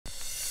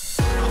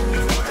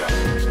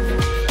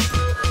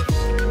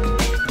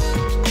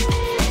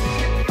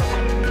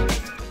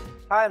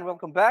Hi, and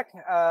welcome back.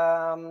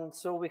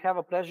 So we have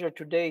a pleasure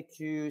today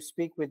to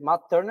speak with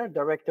Matt Turner,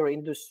 Director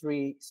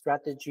Industry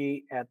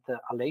Strategy at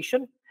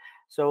Alation.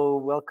 So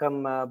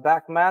welcome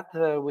back, Matt.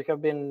 We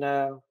have been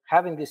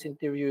having these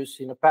interviews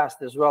in the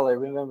past as well. I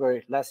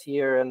remember last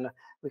year, and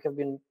we have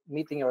been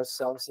meeting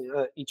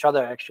each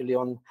other actually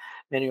on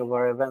many of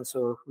our events.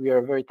 So we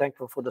are very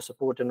thankful for the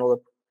support and all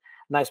the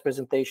nice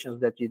presentations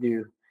that you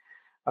do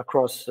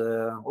across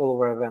all of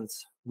our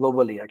events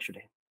globally,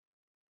 actually.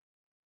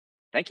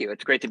 Thank you.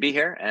 It's great to be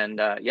here, and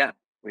yeah,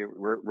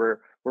 we're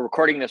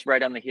recording this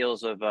right on the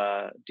heels of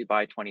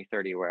Dubai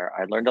 2030, where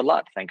I learned a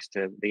lot thanks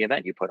to the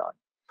event you put on.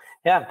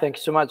 Yeah, thank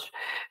you so much.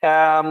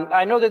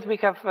 I know that we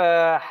have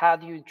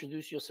had you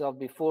introduce yourself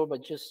before,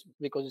 but just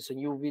because it's a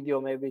new video,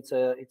 maybe it's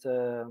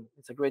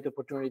a great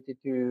opportunity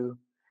to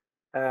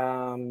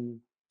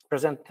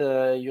present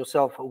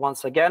yourself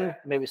once again.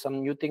 Maybe some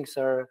new things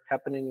are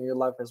happening in your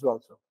life as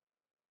well. So,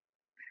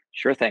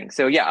 sure thing.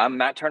 So yeah, I'm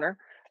Matt Turner.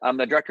 I'm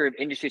the Director of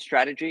Industry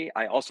Strategy.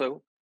 I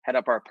also head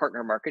up our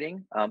partner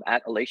marketing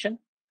at Alation.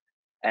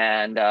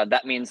 And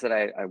that means that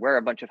I wear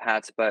a bunch of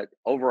hats, but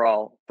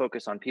overall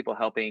focus on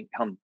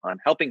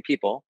helping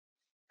people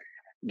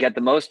get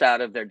the most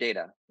out of their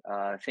data,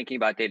 thinking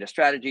about data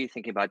strategy,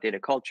 thinking about data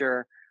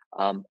culture,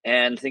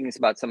 and thinking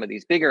about some of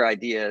these bigger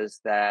ideas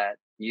that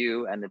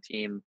you and the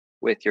team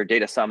with your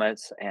data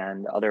summits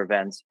and other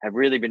events have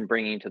really been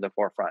bringing to the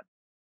forefront.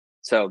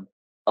 So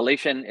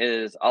Alation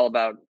is all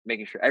about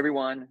making sure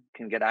everyone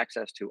can get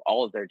access to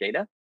all of their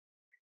data,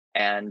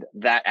 and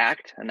that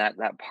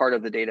part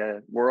of the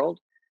data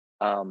world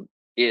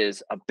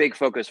is a big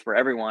focus for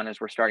everyone as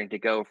we're starting to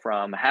go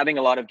from having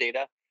a lot of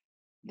data,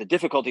 the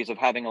difficulties of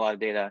having a lot of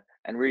data,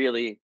 and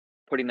really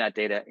putting that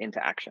data into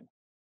action.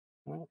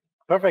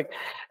 Perfect.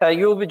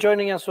 You will be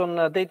joining us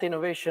on Data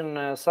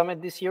Innovation Summit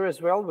this year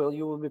as well, where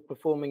you will be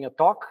performing a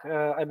talk.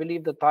 I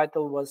believe the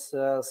title was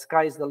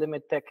Sky's the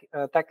Limit,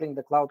 Tackling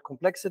the Cloud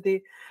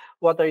Complexity.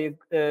 What are you?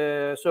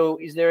 So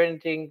is there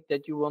anything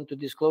that you want to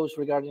disclose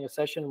regarding a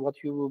session, what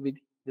you will be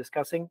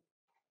discussing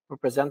or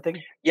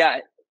presenting? Yeah,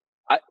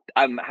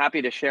 I'm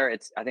happy to share.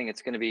 I think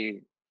it's going to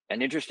be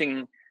an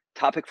interesting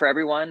topic for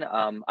everyone.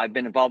 I've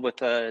been involved with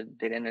the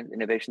Data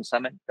Innovation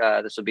Summit.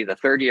 This will be the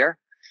third year.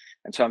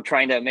 And so I'm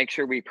trying to make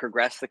sure we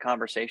progress the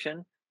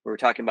conversation. We were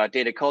talking about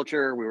data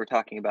culture. We were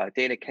talking about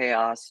data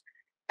chaos.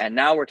 And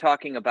now we're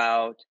talking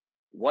about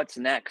what's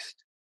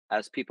next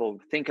as people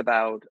think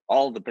about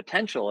all the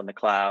potential in the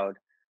cloud,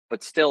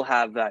 but still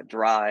have that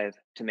drive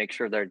to make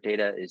sure their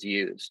data is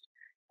used.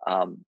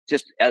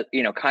 Just as,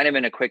 kind of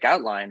in a quick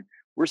outline,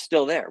 we're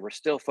still there. We're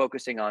still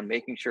focusing on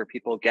making sure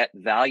people get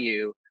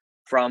value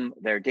from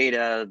their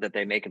data that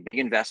they make big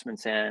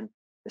investments in,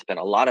 they spend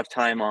a lot of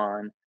time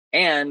on,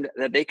 and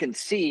that they can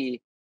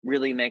see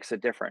really makes a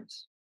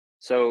difference.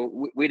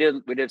 So we did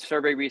a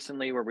survey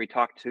recently where we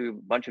talked to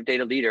a bunch of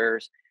data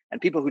leaders and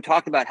people who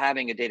talked about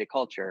having a data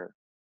culture,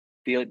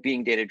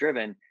 being data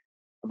driven.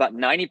 About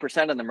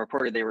 90% of them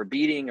reported they were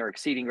beating or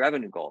exceeding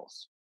revenue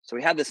goals. So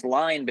we have this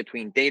line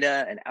between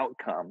data and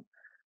outcome,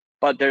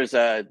 but there's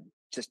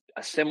just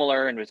a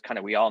similar, and it's kind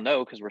of, we all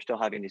know because we're still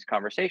having these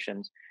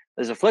conversations,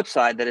 there's a flip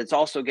side that it's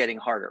also getting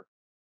harder.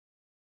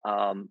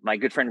 My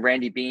good friend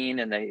Randy Bean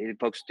and the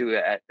folks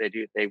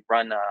they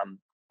run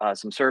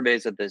some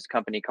surveys at this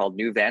company called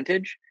New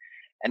Vantage,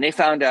 and they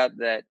found out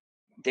that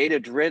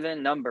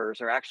data-driven numbers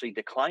are actually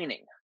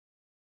declining.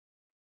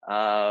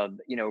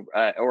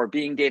 Or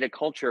being data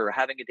culture, or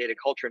having a data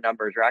culture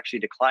numbers are actually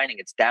declining.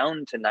 It's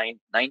down to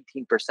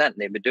 19%.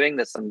 They've been doing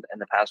this in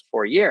the past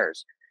 4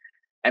 years.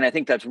 And I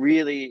think that's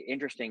really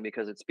interesting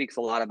because it speaks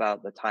a lot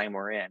about the time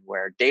we're in,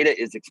 where data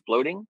is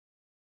exploding.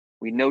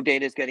 We know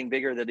data is getting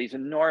bigger. They're these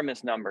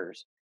enormous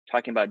numbers,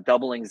 talking about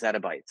doubling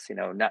zettabytes,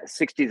 not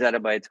 60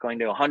 zettabytes going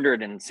to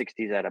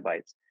 160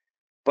 zettabytes.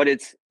 But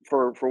it's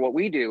for what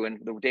we do and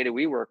the data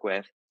we work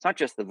with, it's not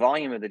just the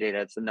volume of the data,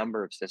 it's the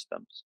number of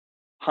systems,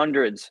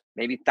 hundreds,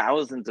 maybe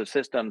thousands of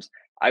systems.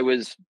 I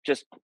was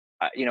just,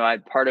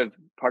 part of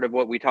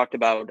what we talked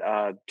about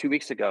 2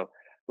 weeks ago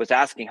was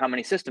asking how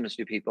many systems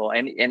do people,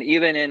 and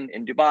even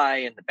in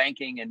Dubai, in the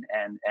banking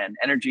and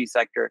energy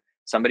sector,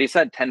 somebody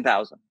said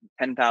 10,000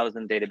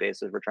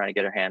 databases we're trying to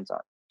get our hands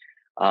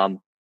on.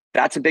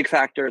 That's a big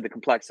factor, the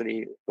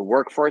complexity, the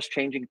workforce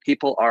changing.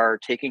 People are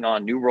taking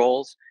on new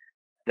roles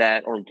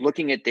that are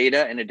looking at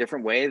data in a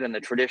different way than the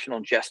traditional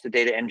just a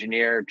data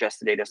engineer,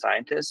 just a data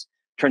scientist.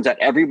 Turns out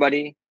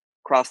everybody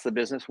across the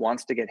business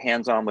wants to get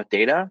hands-on with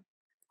data.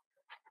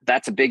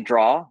 That's a big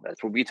draw.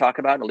 That's what we talk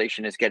about.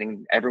 Alation is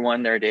getting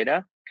everyone their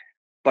data.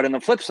 But on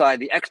the flip side,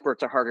 the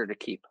experts are harder to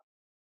keep.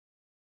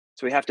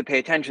 So we have to pay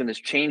attention to this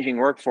changing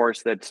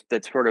workforce that's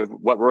sort of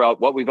what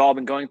we've all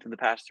been going through the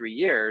past 3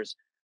 years,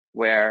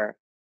 where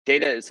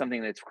data is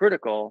something that's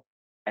critical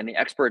and the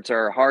experts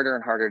are harder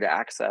and harder to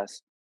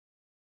access.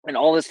 And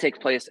all this takes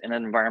place in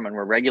an environment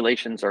where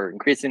regulations are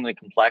increasingly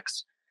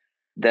complex.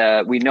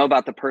 We know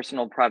about the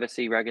personal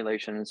privacy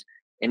regulations.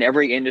 In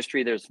every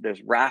industry,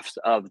 there's rafts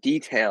of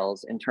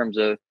details in terms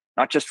of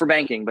not just for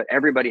banking, but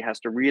everybody has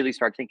to really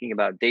start thinking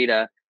about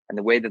data and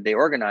the way that they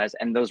organize.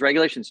 And those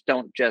regulations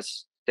don't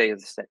just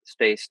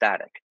stay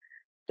static.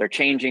 They're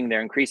changing,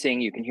 they're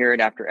increasing. You can hear it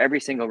after every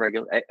single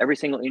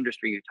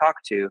industry you talk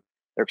to.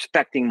 They're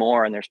expecting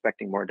more, and they're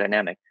expecting more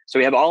dynamic. So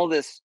we have all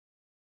this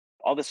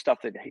stuff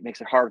that makes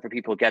it hard for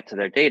people to get to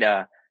their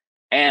data.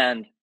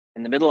 And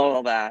in the middle of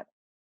all that,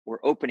 we're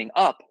opening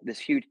up this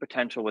huge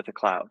potential with the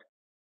cloud.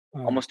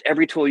 Almost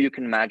every tool you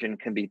can imagine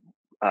can be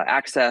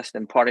accessed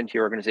and brought into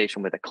your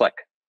organization with a click.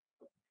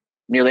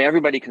 Nearly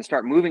everybody can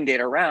start moving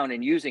data around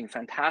and using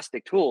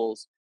fantastic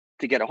tools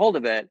to get a hold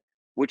of it,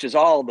 which is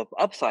all the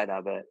upside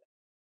of it.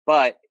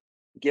 But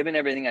given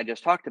everything I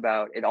just talked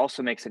about, it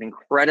also makes it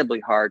incredibly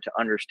hard to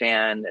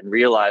understand and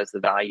realize the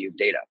value of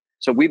data.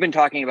 So we've been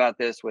talking about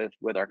this with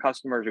our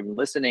customers, we've been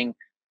listening,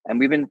 and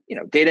we've been,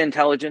 data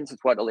intelligence is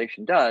what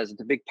Alation does.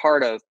 It's a big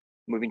part of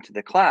moving to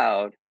the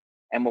cloud.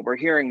 And what we're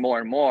hearing more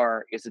and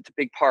more is it's a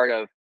big part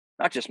of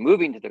not just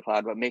moving to the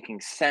cloud, but making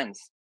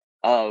sense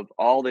of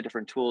all the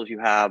different tools you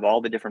have,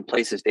 all the different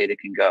places data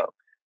can go.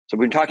 So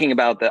we've been talking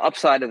about the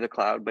upside of the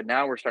cloud, but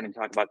now we're starting to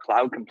talk about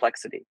cloud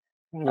complexity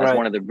as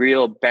one of the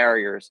real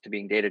barriers to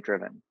being data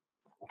driven.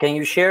 Can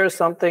you share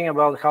something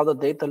about how the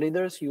data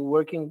leaders you're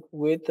working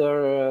with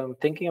are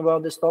thinking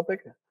about this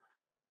topic?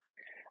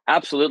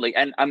 Absolutely,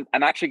 and I'm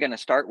actually going to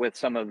start with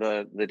some of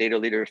the data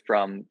leaders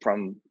from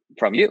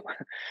you.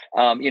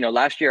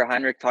 Last year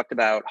Heinrich talked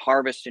about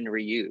harvest and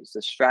reuse,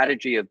 the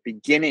strategy of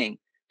beginning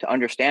to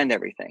understand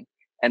everything,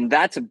 and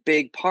that's a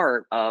big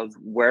part of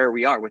where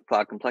we are with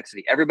cloud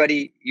complexity.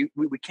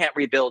 We can't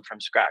rebuild from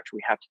scratch.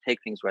 We have to take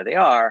things where they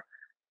are,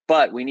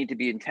 but we need to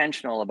be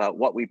intentional about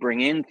what we bring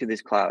into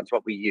these clouds,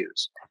 what we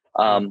use.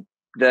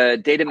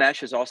 The data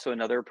mesh is also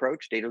another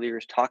approach. Data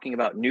leaders talking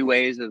about new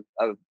ways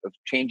of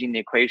changing the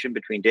equation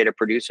between data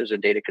producers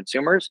and data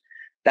consumers.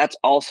 That's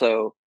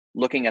also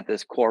looking at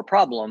this core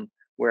problem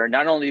where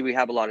not only do we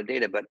have a lot of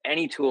data, but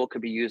any tool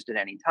could be used at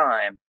any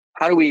time.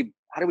 How do we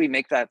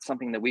make that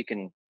something that we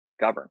can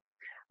govern?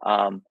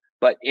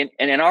 But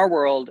in our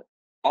world,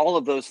 all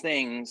of those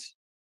things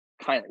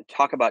kind of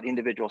talk about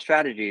individual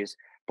strategies,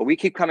 but we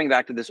keep coming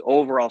back to this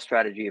overall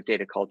strategy of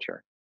data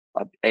culture,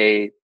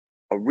 a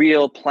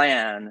real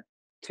plan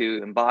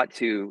to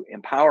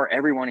empower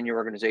everyone in your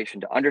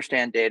organization to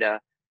understand data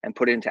and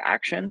put it into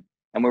action.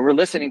 And when we're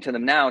listening to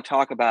them now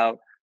talk about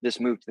this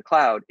move to the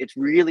cloud, it's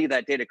really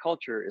that data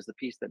culture is the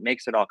piece that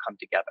makes it all come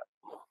together.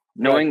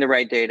 Knowing the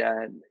right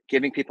data,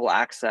 giving people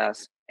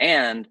access,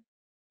 and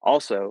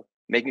also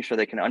making sure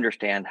they can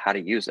understand how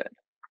to use it.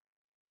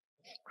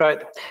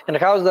 Right. And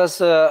how does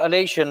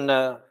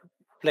Alation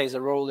plays a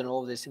role in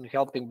all this, in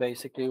helping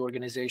basically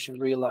organizations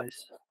realize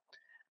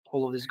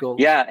all of these goals?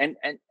 Yeah, and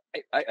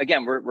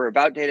again, we're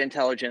about data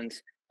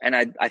intelligence, and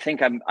I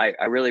think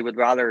I really would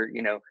rather,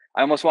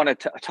 I almost want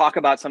to talk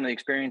about some of the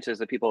experiences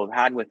that people have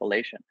had with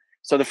Alation.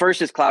 So the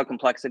first is cloud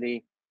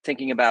complexity,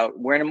 thinking about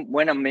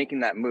when I'm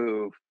making that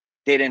move,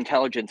 data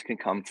intelligence can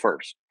come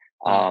first.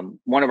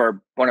 One of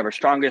our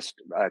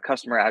strongest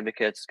customer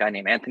advocates, a guy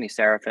named Anthony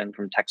Seraphin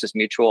from Texas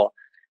Mutual,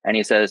 and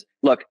he says,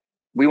 look,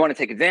 we want to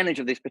take advantage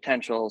of these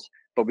potentials,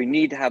 but we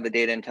need to have the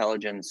data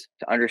intelligence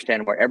to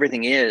understand where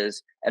everything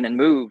is and then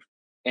move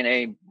in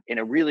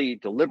a really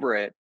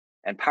deliberate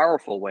and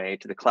powerful way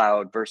to the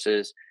cloud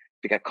versus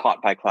to get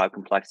caught by cloud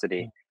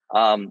complexity.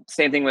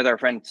 Same thing with our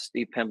friend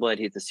Steve Pimblett.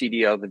 He's the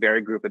CDO of the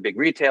Very Group, a big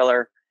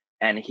retailer,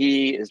 and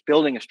he is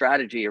building a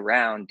strategy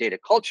around data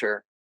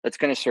culture that's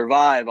going to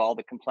survive all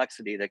the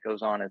complexity that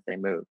goes on as they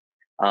move.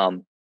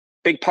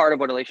 Big part of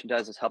what Alation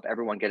does is help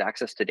everyone get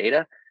access to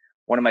data.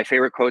 One of my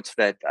favorite quotes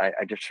that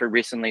I just heard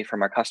recently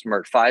from our customer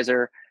at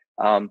Pfizer,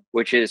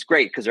 which is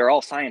great because they're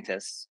all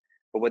scientists,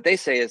 but what they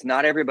say is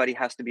not everybody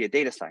has to be a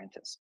data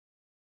scientist.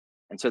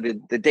 And so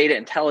the data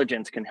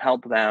intelligence can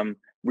help them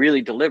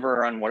really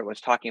deliver on what it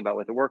was talking about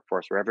with the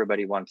workforce, where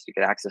everybody wants to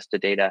get access to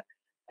data.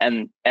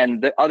 And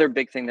the other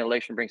big thing that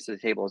Alation brings to the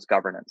table is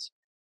governance.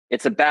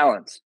 It's a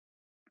balance.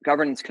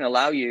 Governance can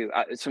allow you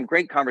some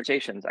great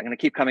conversations. I'm going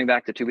to keep coming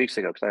back to 2 weeks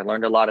ago because I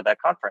learned a lot at that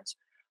conference.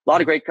 A lot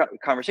of great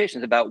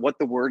conversations about what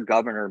the word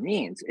governor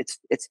means.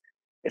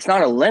 It's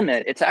not a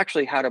limit. It's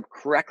actually how to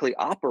correctly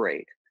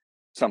operate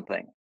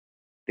something.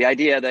 The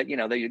idea that,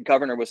 the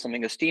governor was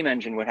something a steam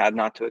engine would have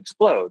not to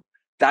explode.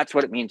 That's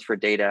what it means for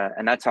data.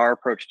 And that's our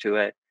approach to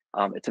it.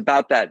 It's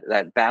about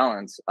that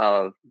balance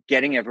of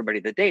getting everybody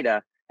the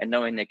data and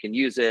knowing they can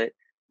use it.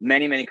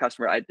 Many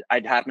customers,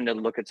 I'd happened to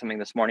look at something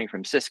this morning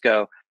from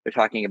Cisco. They're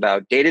talking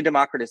about data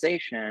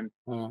democratization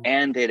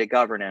and data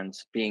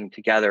governance being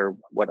together,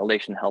 what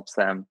Alation helps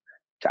them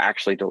to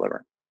actually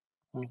deliver.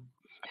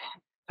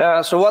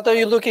 So what are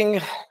you looking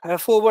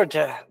forward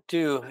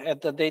to at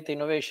the Data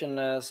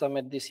Innovation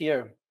Summit this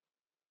year?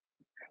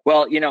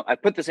 Well, I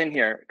put this in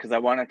here because I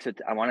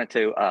wanted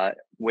to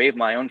wave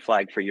my own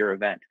flag for your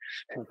event.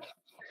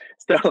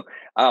 So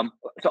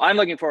I'm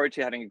looking forward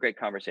to having a great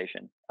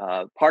conversation.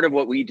 Part of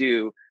what we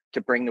do to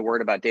bring the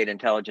word about data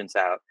intelligence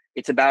out,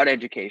 it's about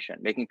education,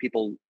 making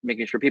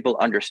sure people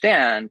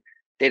understand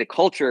data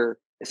culture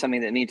is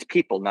something that needs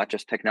people, not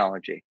just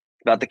technology.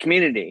 It's about the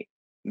community,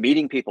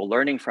 meeting people,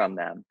 learning from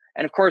them.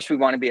 And of course, we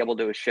want to be able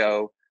to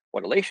show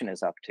what Alation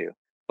is up to.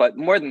 But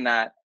more than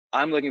that,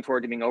 I'm looking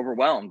forward to being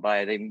overwhelmed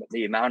by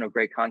the amount of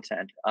great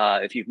content.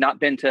 If you've not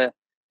been to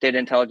Data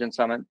Intelligence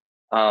Summit,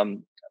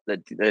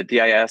 the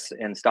DIS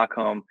in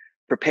Stockholm,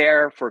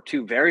 prepare for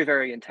 2 very,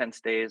 very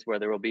intense days where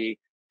there will be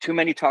too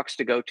many talks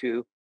to go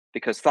to,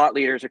 because thought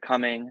leaders are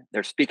coming.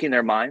 They're speaking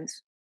their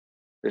minds.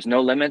 There's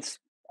no limits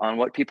on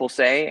what people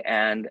say,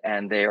 and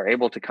they are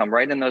able to come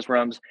right in those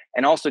rooms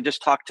and also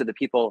just talk to the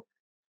people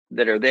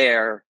that are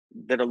there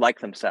that are like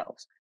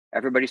themselves.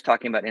 Everybody's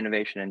talking about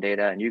innovation and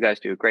data, and you guys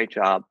do a great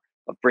job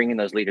of bringing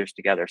those leaders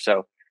together.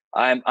 So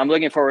I'm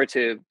looking forward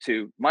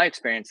to my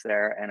experience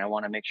there, and I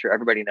want to make sure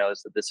everybody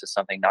knows that this is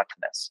something not to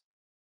miss.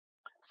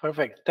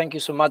 Perfect. Thank you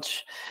so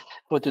much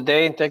for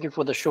today, and thank you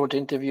for the short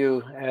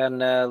interview. And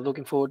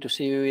looking forward to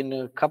see you in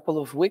a couple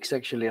of weeks,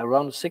 actually,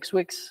 around 6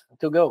 weeks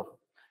to go.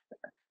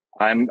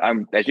 I'm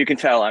as you can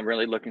tell, I'm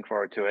really looking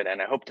forward to it,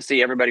 and I hope to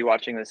see everybody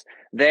watching this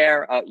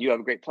there. You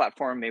have a great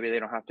platform. Maybe they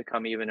don't have to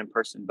come even in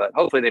person, but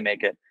hopefully they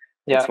make it.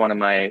 Yeah. It's one of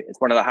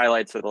the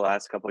highlights of the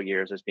last couple of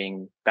years, is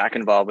being back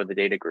involved with the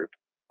data group.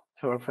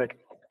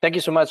 Perfect. Thank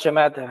you so much,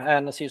 Matt,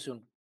 and see you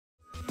soon.